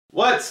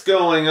What's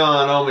going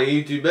on all my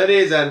YouTube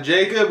buddies? I'm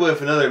Jacob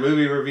with another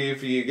movie review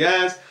for you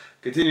guys.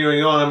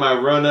 Continuing on in my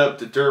run-up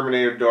to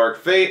Terminator Dark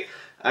Fate,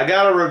 I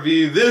gotta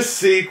review this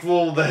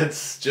sequel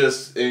that's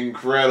just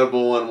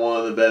incredible and one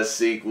of the best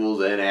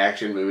sequels in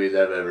action movies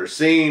I've ever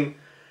seen.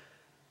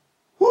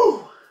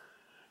 Whew!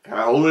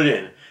 Gotta hold it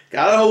in.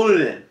 Gotta hold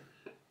it in.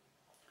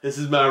 This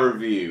is my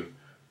review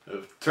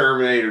of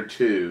Terminator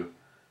 2,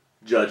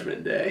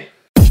 Judgment Day.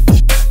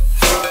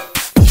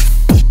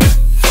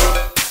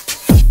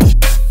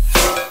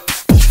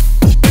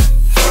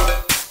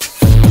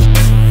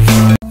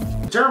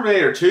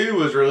 Terminator 2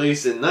 was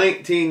released in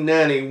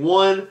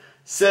 1991,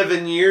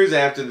 7 years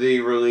after the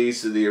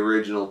release of the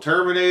original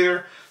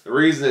Terminator. The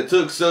reason it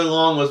took so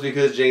long was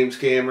because James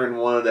Cameron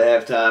wanted to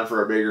have time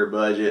for a bigger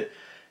budget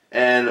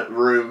and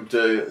room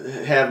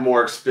to have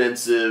more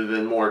expensive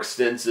and more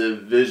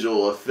extensive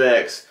visual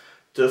effects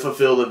to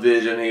fulfill the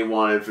vision he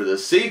wanted for the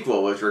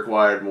sequel, which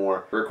required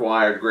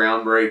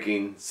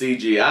groundbreaking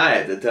CGI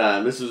at the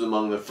time. This was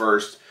among the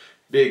first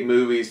big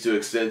movies to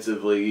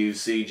extensively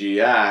use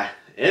CGI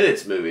in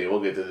its movie. We'll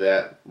get to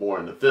that more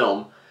in the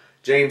film.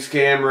 James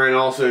Cameron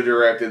also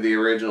directed the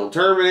original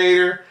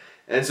Terminator,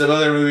 and some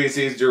other movies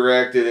he's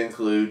directed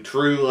include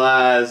True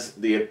Lies,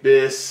 The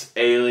Abyss,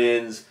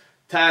 Aliens,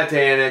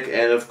 Titanic,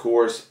 and of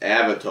course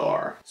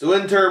Avatar. So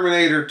in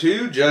Terminator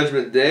 2,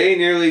 Judgment Day,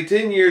 nearly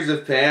 10 years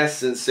have passed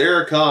since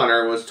Sarah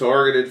Connor was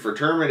targeted for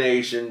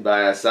termination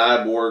by a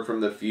cyborg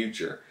from the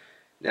future.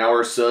 Now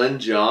her son,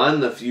 John,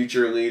 the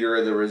future leader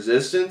of the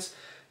Resistance,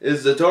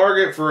 is the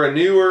target for a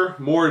newer,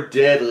 more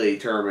deadly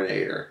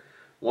Terminator.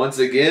 Once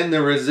again,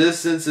 the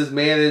Resistance has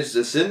managed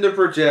to send a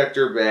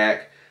protector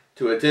back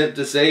to attempt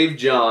to save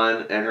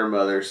John and her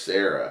mother,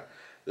 Sarah.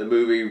 The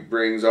movie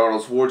brings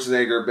Arnold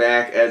Schwarzenegger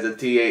back as a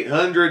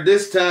T-800,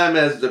 this time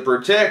as the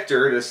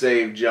protector to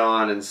save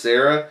John and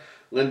Sarah.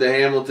 Linda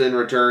Hamilton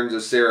returns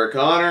as Sarah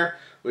Connor.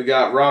 We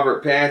got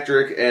Robert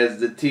Patrick as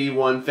the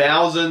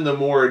T-1000, the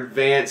more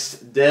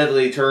advanced,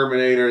 deadly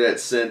Terminator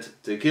that's sent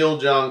to kill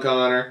John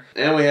Connor.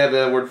 And we have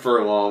Edward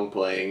Furlong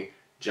playing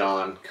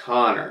John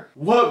Connor.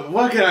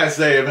 What can I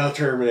say about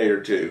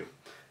Terminator 2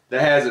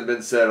 that hasn't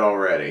been said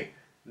already?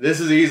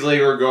 This is easily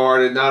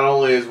regarded not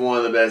only as one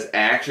of the best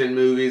action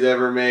movies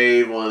ever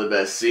made, one of the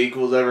best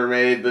sequels ever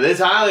made, but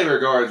it's highly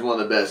regarded as one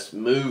of the best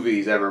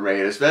movies ever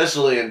made,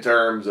 especially in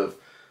terms of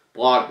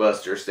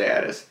blockbuster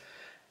status.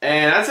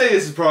 And I'd say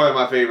this is probably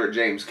my favorite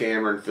James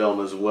Cameron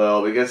film as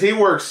well, because he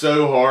worked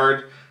so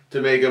hard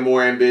to make a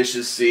more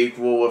ambitious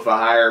sequel with a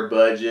higher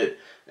budget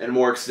and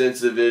more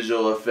extensive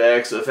visual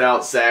effects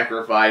without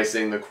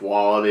sacrificing the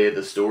quality of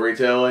the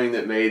storytelling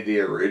that made the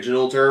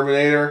original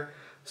Terminator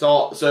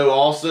so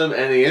awesome.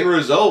 And the end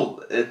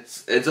result,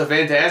 it's a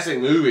fantastic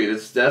movie.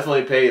 It's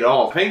definitely paid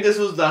off. I think this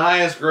was the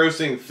highest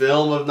grossing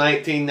film of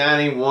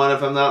 1991,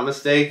 if I'm not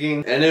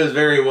mistaken, and it was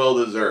very well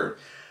deserved.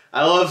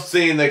 I love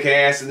seeing the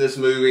cast in this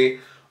movie.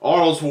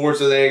 Arnold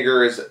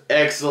Schwarzenegger is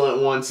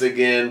excellent once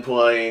again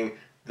playing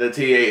the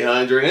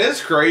T-800. And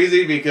it's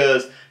crazy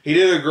because he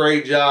did a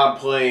great job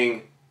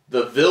playing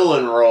the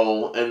villain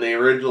role in the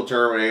original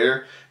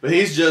Terminator, but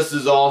he's just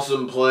as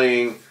awesome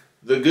playing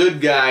the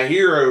good guy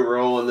hero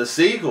role in the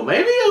sequel.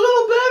 Maybe a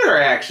little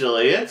better,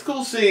 actually. It's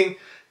cool seeing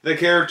the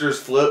characters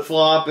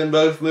flip-flop in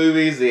both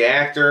movies, the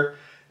actor,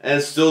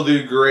 and still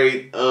do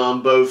great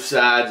on both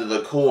sides of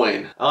the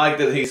coin. I like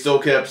that he still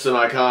kept some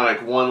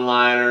iconic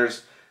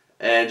one-liners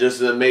and just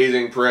an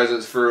amazing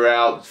presence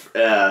throughout.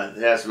 It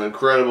has some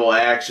incredible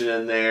action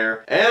in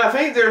there. And I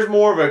think there's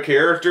more of a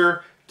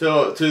character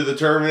to the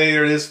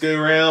Terminator this go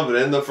round, but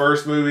in the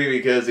first movie,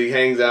 because he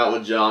hangs out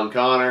with John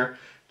Connor.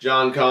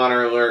 John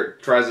Connor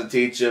tries to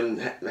teach him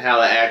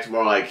how to act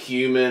more like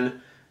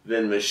human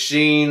than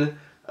machine.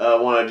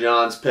 One of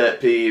John's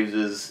pet peeves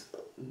is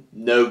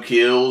no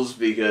kills,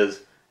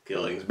 because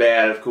killing's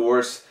bad, of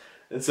course.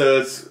 And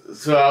so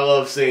I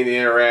love seeing the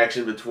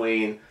interaction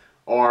between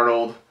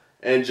Arnold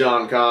and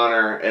John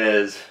Connor,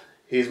 as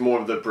he's more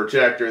of the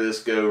protector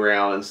this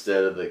go-round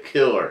instead of the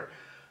killer.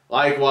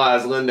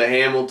 Likewise, Linda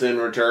Hamilton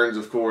returns,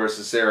 of course,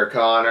 as Sarah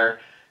Connor.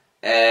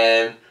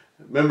 And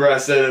remember I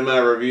said in my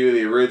review of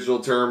the original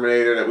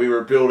Terminator that we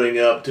were building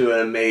up to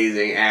an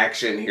amazing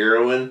action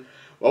heroine?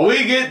 Well,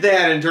 we get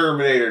that in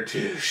Terminator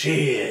 2.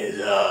 She is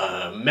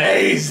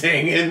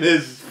amazing in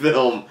this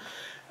film.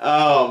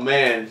 Oh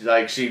man,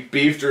 like she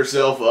beefed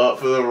herself up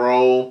for the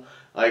role.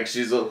 Like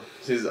she's a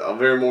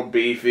very more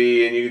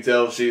beefy, and you can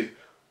tell she's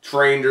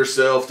trained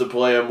herself to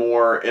play a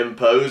more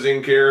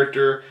imposing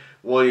character,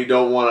 one you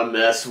don't want to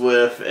mess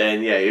with.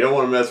 And yeah, you don't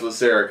want to mess with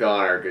Sarah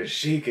Connor because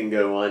she can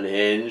go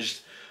unhinged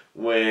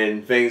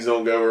when things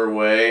don't go her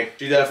way.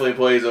 She definitely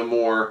plays a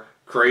more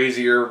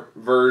crazier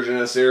version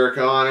of Sarah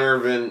Connor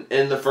than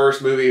in the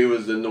first movie, who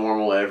was the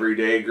normal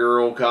everyday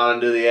girl caught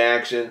into the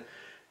action.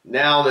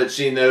 Now that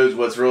she knows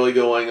what's really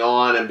going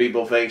on and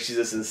people think she's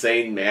this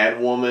insane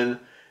mad woman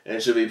and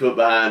should be put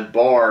behind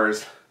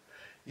bars,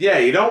 yeah,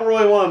 you don't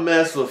really want to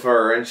mess with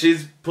her. And she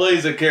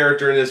plays a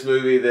character in this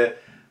movie that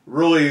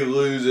really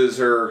loses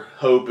her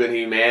hope in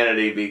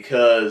humanity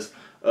because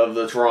of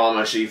the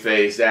trauma she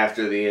faced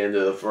after the end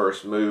of the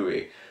first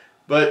movie.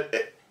 but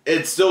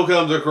it still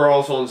comes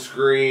across on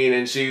screen,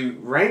 and she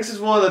ranks as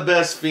one of the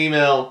best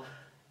female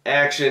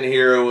action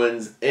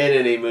heroines in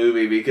any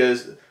movie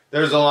because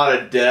there's a lot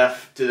of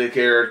depth to the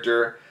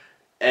character,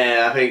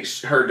 and I think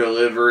her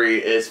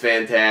delivery is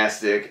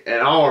fantastic.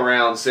 And all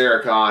around,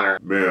 Sarah Connor,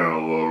 man, I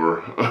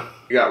love her.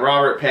 You got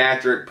Robert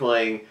Patrick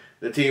playing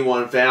the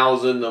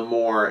T-1000, the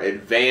more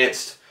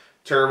advanced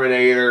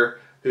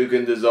Terminator who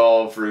can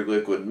dissolve through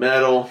liquid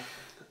metal,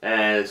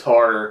 and it's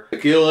harder to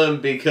kill him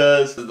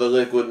because of the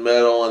liquid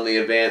metal and the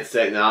advanced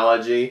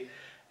technology.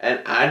 And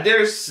I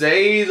dare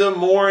say he's a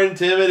more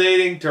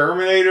intimidating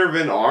Terminator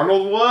than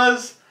Arnold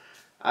was.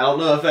 I don't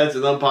know if that's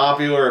an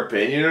unpopular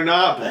opinion or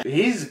not, but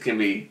he can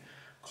be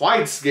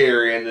quite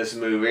scary in this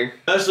movie.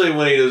 Especially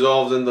when he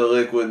dissolves into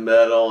liquid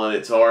metal and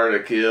it's hard to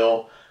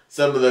kill.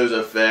 Some of those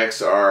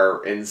effects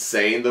are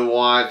insane to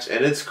watch.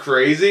 And it's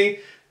crazy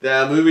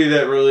that a movie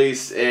that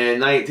released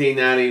in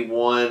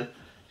 1991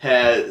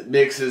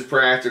 mixes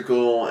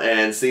practical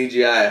and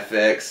CGI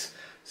effects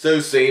so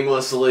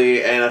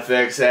seamlessly, and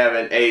effects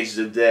haven't aged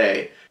a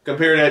day.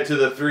 Compare that to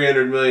the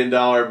 $300 million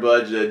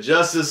budget of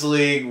Justice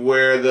League,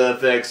 where the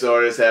effects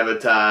artists have a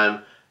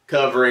time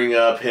covering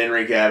up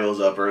Henry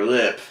Cavill's upper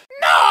lip.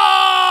 No!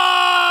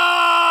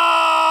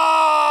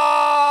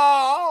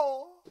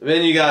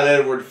 Then you got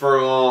Edward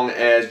Furlong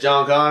as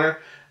John Connor,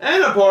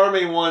 and a part of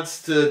me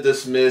wants to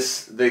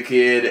dismiss the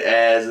kid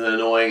as an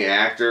annoying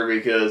actor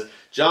because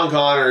John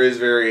Connor is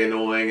very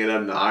annoying and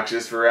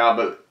obnoxious throughout,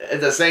 but at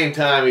the same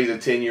time, he's a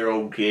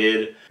 10-year-old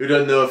kid who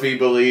doesn't know if he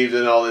believes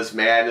in all this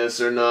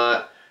madness or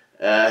not.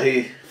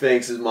 He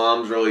thinks his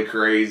mom's really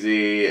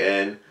crazy,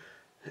 and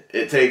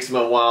it takes him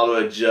a while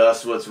to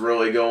adjust what's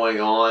really going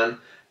on.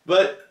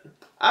 But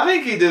I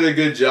think he did a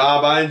good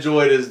job. I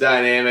enjoyed his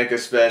dynamic,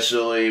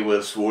 especially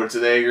with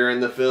Schwarzenegger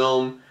in the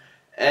film.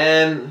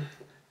 And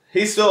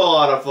he's still a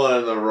lot of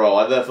fun in the role.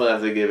 I definitely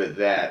have to give it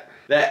that.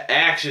 That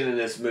action in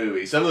this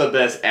movie, some of the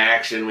best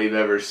action we've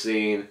ever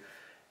seen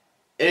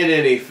in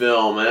any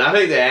film. And I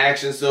think the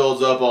action still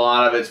holds up. A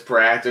lot of it's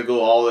practical.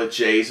 All the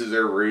chases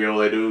are real.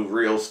 They do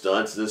real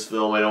stunts in this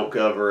film. They don't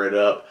cover it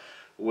up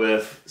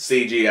with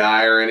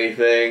CGI or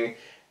anything.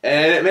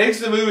 And it makes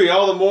the movie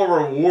all the more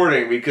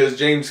rewarding because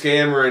James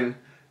Cameron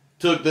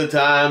took the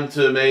time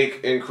to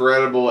make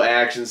incredible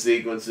action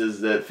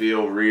sequences that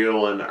feel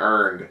real and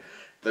earned.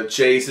 The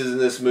chases in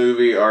this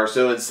movie are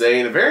so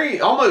insane, very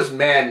almost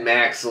Mad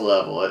Max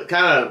level. It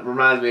kind of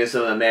reminds me of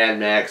some of the Mad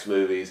Max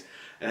movies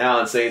and how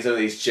insane some of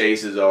these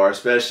chases are,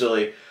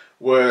 especially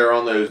where they're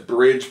on those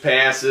bridge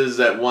passes.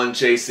 That one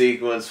chase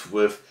sequence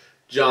with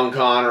John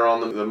Connor on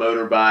the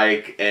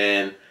motorbike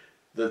and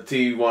the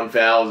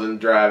T-1000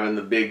 driving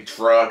the big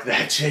truck.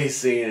 That chase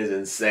scene is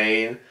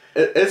insane.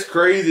 It's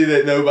crazy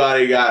that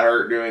nobody got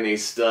hurt doing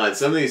these stunts.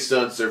 Some of these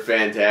stunts are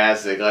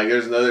fantastic. Like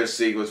there's another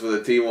sequence where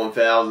the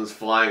T-1000's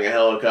flying a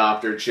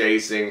helicopter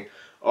chasing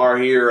our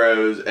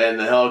heroes, and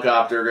the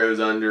helicopter goes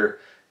under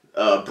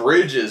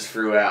bridges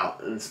throughout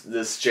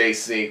this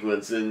chase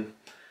sequence. And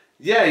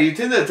yeah, you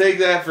tend to take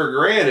that for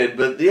granted,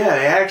 but yeah,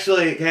 they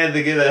actually had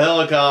to get a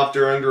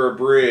helicopter under a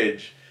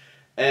bridge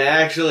and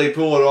actually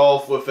pull it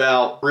off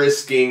without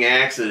risking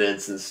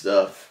accidents and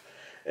stuff.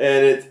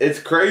 And it's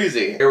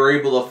crazy. They were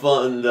able to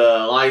fund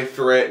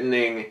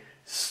life-threatening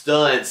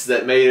stunts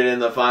that made it in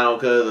the final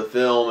cut of the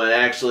film and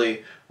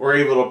actually were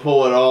able to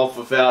pull it off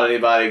without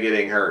anybody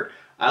getting hurt.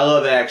 I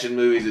love action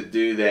movies that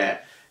do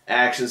that.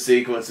 Action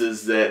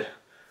sequences that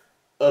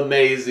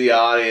amaze the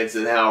audience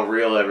and how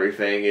real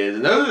everything is.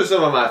 And those are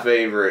some of my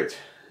favorite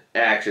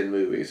action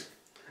movies.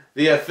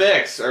 The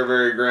effects are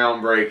very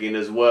groundbreaking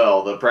as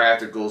well. The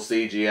practical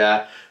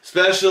CGI,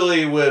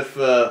 especially with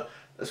the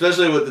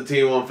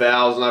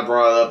T-1000 I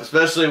brought up,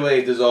 especially when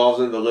it dissolves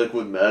into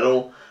liquid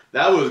metal.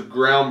 That was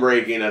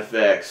groundbreaking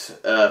effects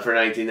for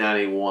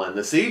 1991.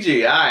 The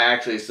CGI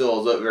actually still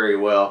holds up very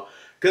well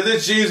because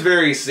it's used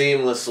very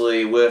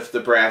seamlessly with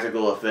the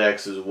practical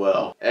effects as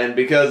well. And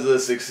because of the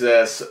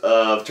success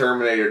of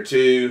Terminator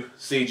 2,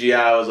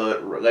 CGI was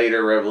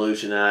later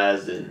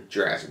revolutionized in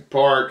Jurassic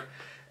Park,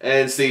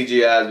 and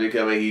CGI has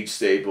become a huge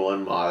staple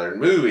in modern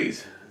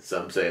movies.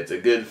 Some say it's a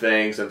good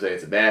thing, some say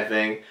it's a bad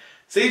thing.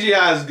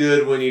 CGI is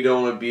good when you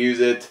don't abuse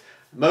it.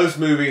 Most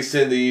movies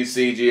tend to use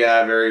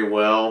CGI very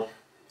well.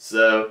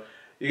 So,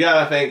 you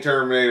gotta thank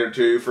Terminator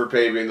 2 for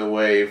paving the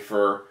way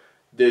for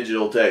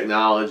digital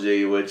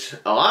technology, which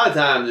a lot of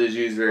times is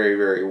used very,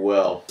 very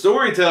well.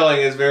 Storytelling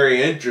is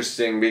very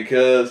interesting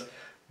because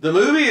the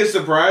movie is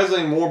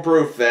surprisingly more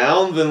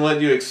profound than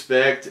what you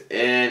expect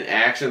in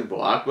action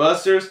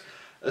blockbusters,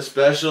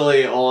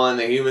 especially on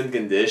the human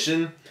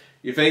condition.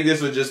 You think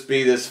this would just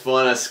be this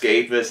fun,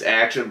 escapist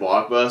action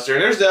blockbuster,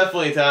 and there's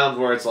definitely times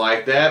where it's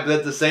like that, but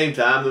at the same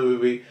time the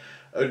movie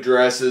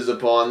addresses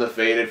upon the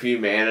fate of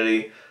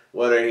humanity,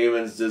 whether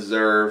humans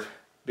deserve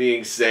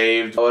being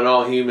saved, when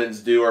all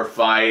humans do are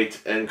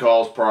fight and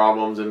cause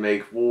problems and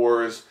make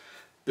wars,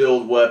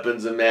 build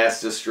weapons of mass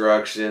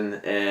destruction,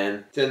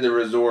 and tend to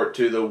resort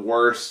to the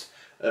worst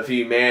of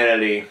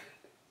humanity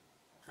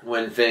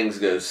when things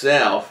go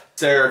south.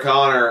 Sarah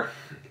Connor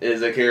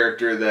is a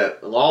character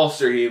that lost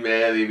her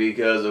humanity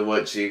because of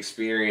what she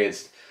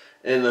experienced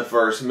in the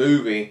first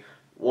movie.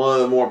 One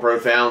of the more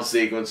profound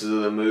sequences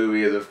of the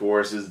movie, of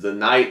course, is the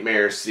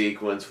nightmare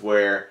sequence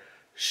where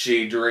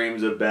she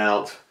dreams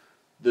about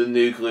the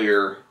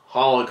nuclear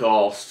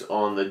holocaust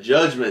on the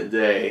Judgment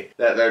Day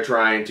that they're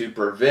trying to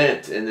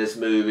prevent in this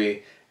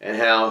movie, and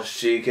how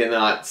she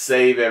cannot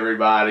save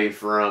everybody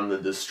from the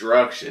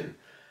destruction.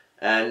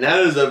 And that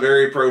is a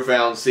very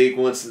profound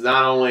sequence.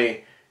 Not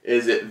only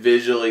is it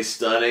visually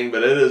stunning,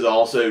 but it is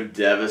also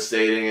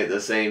devastating at the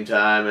same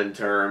time in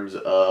terms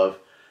of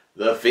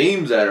the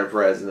themes that are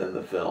present in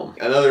the film.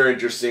 Another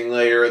interesting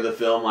layer of the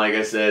film, like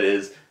I said,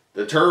 is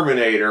the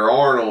Terminator,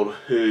 Arnold,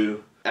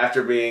 who,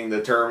 after being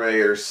the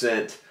Terminator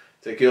sent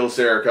to kill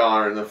Sarah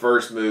Connor in the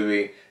first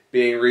movie,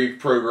 being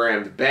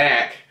reprogrammed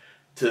back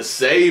to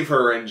save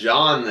her and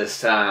John this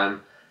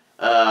time.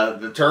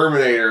 The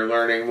Terminator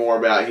learning more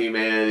about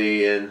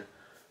humanity and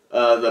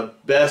the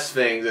best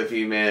things of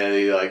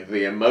humanity, like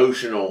the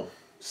emotional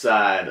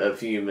side of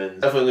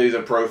humans, definitely leaves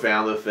a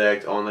profound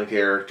effect on the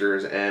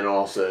characters and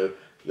also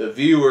the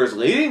viewers,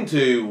 leading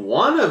to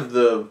one of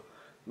the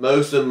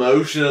most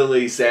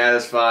emotionally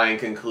satisfying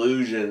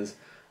conclusions,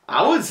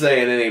 I would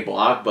say, in any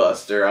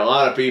blockbuster. A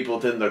lot of people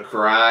tend to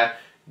cry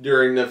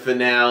during the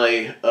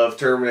finale of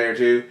Terminator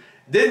 2.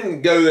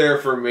 Didn't go there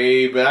for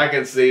me, but I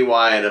can see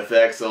why it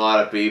affects a lot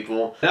of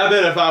people. And I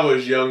bet if I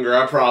was younger,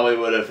 I probably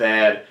would have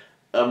had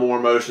a more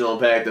emotional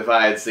impact if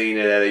I had seen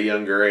it at a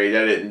younger age.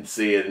 I didn't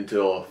see it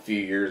until a few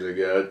years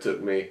ago. It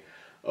took me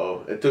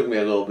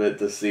a little bit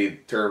to see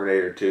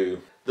Terminator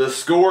 2. The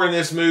score in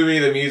this movie,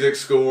 the music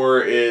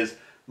score, is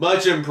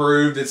much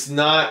improved. It's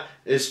not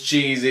as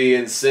cheesy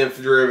and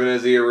synth-driven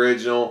as the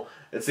original.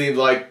 It seems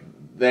like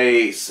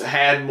they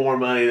had more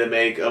money to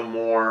make a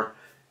more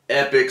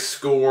epic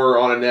score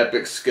on an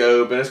epic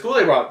scope. And it's cool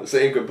they brought the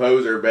same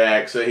composer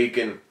back so he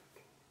can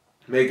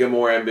make a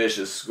more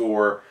ambitious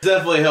score. It's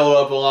definitely held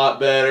up a lot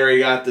better. He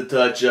got to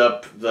touch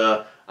up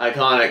the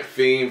iconic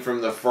theme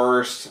from the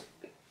first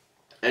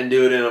and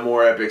do it in a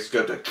more epic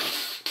scope.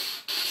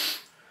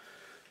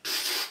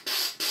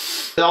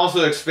 It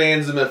also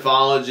expands the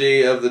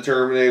mythology of the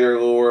Terminator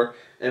lore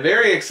in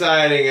very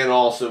exciting and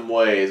awesome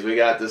ways. We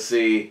got to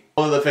see,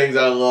 one of the things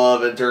I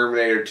love in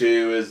Terminator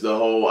 2 is the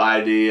whole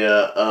idea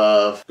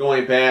of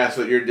going past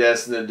what you're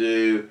destined to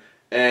do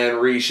and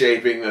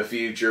reshaping the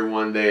future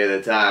one day at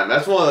a time.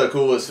 That's one of the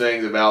coolest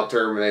things about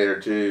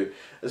Terminator 2,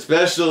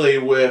 especially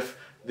with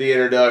the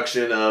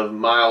introduction of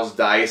Miles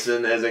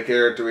Dyson as a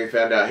character. We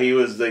found out he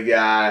was the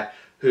guy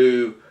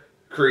who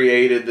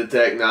created the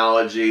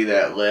technology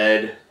that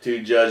led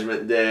to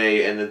Judgment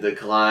Day and the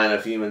decline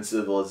of human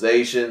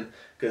civilization,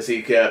 because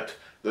he kept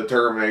the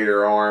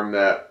Terminator arm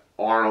that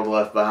Arnold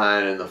left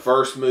behind in the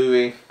first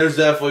movie. There's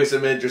definitely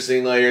some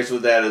interesting layers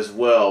with that as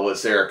well, what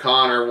Sarah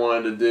Connor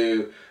wanted to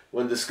do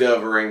when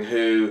discovering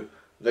who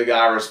the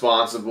guy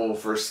responsible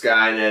for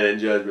Skynet and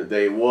Judgment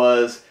Day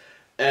was.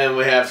 And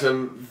we have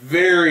some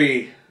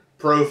very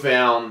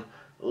profound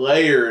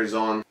layers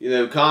on,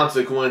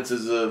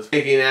 consequences of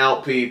taking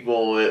out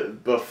people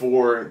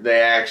before they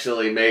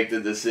actually make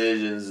the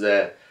decisions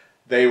that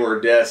they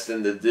were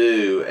destined to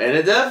do. And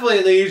it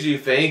definitely leaves you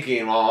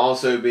thinking, while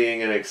also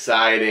being an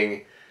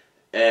exciting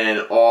and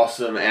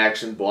awesome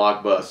action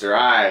blockbuster.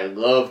 I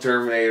love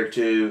Terminator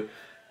 2.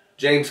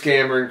 James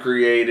Cameron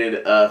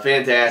created a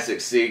fantastic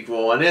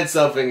sequel, and it's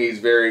something he's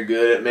very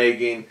good at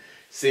making,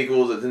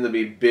 sequels that tend to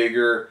be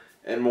bigger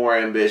and more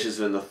ambitious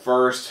than the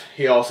first.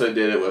 He also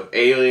did it with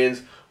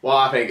Aliens. While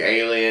I think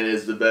Alien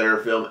is the better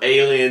film,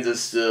 Aliens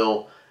is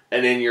still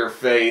an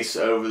in-your-face,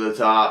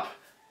 over-the-top,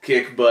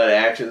 kick-butt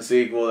action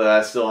sequel that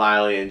I still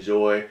highly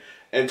enjoy.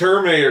 And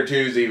Terminator 2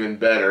 is even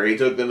better. He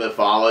took the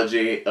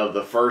mythology of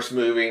the first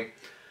movie,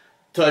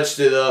 touched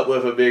it up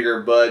with a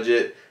bigger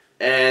budget,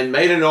 and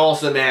made an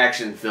awesome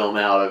action film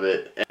out of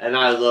it. And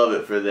I love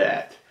it for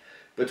that.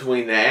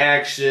 Between the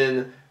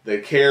action, the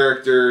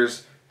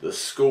characters, the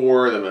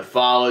score, the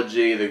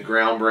mythology, the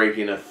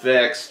groundbreaking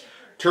effects,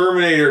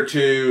 Terminator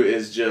 2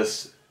 is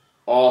just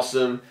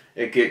awesome.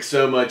 It kicks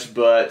so much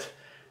butt,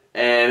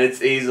 and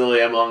it's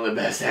easily among the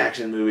best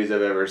action movies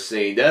I've ever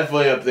seen.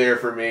 Definitely up there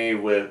for me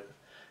with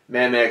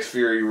Mad Max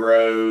Fury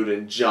Road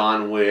and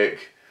John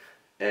Wick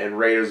and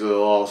Raiders of the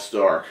Lost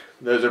Ark.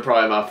 Those are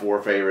probably my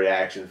 4 favorite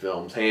action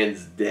films,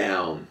 hands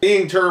down.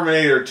 Seeing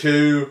Terminator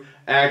 2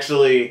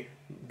 actually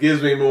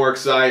gives me more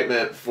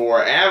excitement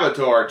for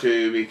Avatar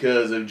 2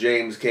 because of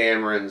James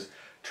Cameron's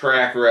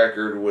track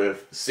record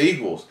with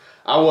sequels.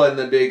 I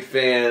wasn't a big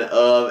fan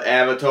of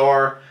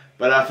Avatar,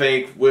 but I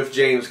think with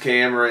James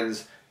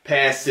Cameron's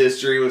past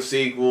history with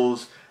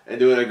sequels and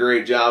doing a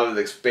great job of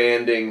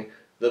expanding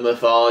the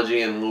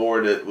mythology and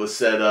lore that was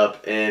set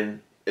up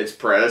in its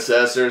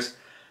predecessors,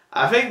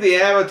 I think the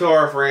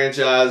Avatar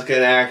franchise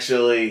can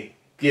actually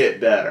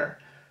get better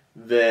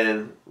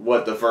than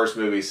what the first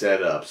movie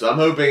set up. So I'm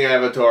hoping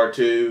Avatar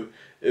 2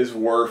 is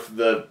worth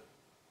the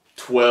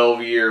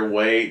 12-year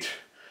wait,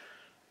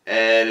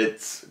 and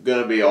it's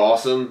going to be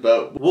awesome,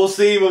 but we'll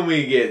see when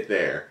we get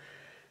there.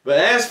 But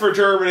as for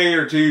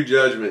Terminator 2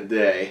 Judgment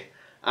Day,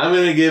 I'm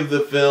going to give the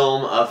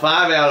film a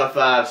 5 out of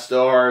 5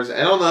 stars,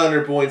 and on the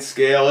 100-point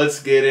scale,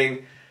 it's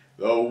getting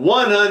a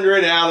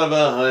 100 out of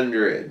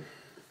 100.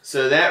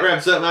 So that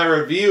wraps up my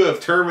review of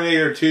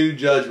Terminator 2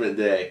 Judgment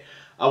Day.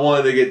 I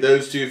wanted to get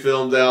those two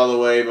films out of the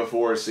way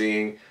before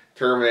seeing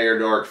Terminator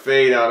Dark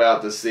Fate. I'm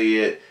about to see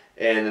it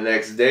in the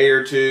next day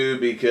or two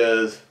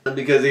because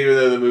even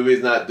though the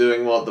movie's not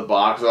doing well at the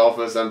box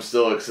office, I'm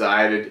still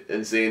excited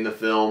in seeing the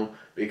film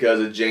because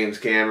of James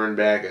Cameron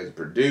back as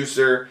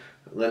producer,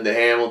 Linda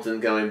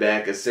Hamilton coming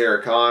back as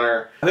Sarah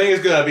Connor. I think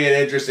it's going to be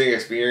an interesting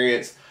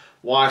experience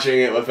watching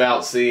it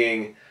without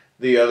seeing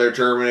the other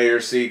Terminator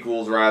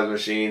sequels, Rise of the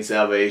Machines,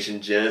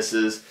 Salvation,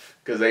 Genesis,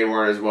 because they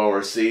weren't as well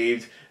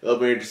received. It'll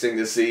be interesting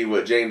to see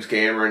what James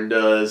Cameron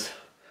does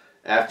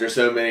after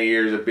so many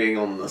years of being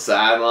on the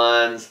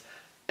sidelines.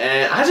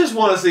 And I just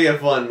want to see a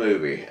fun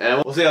movie.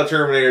 And we'll see how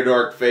Terminator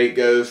Dark Fate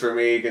goes for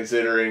me,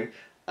 considering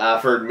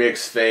I've heard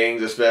mixed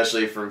things,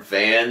 especially from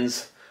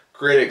fans.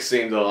 Critics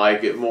seem to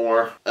like it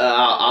more.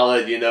 I'll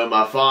let you know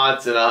my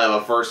thoughts, and I'll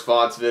have a first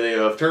thoughts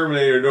video of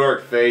Terminator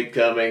Dark Fate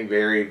coming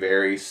very,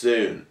 very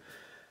soon.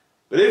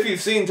 But if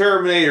you've seen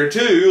Terminator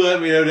 2,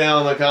 let me know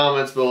down in the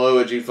comments below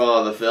what you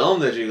thought of the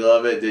film. Did you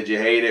love it? Did you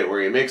hate it?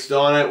 Were you mixed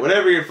on it?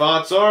 Whatever your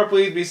thoughts are,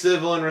 please be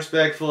civil and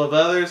respectful of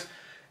others.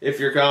 If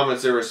your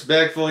comments are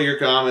respectful, your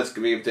comments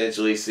can be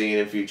potentially seen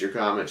in future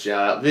comment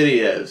shout-out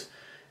videos.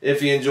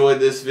 If you enjoyed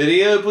this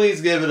video, please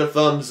give it a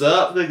thumbs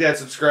up, click that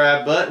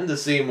subscribe button to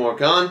see more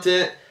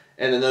content,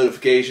 and the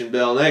notification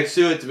bell next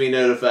to it to be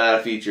notified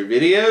of future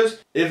videos.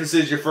 If this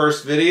is your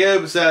first video,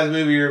 besides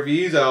movie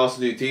reviews, I also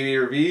do TV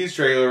reviews,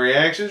 trailer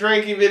reactions,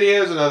 ranking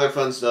videos, and other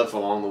fun stuff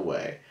along the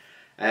way.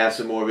 I have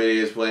some more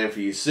videos planned for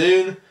you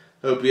soon.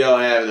 Hope you all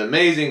have an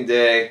amazing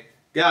day.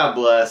 God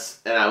bless,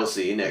 and I will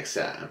see you next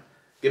time.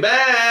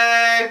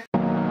 Goodbye!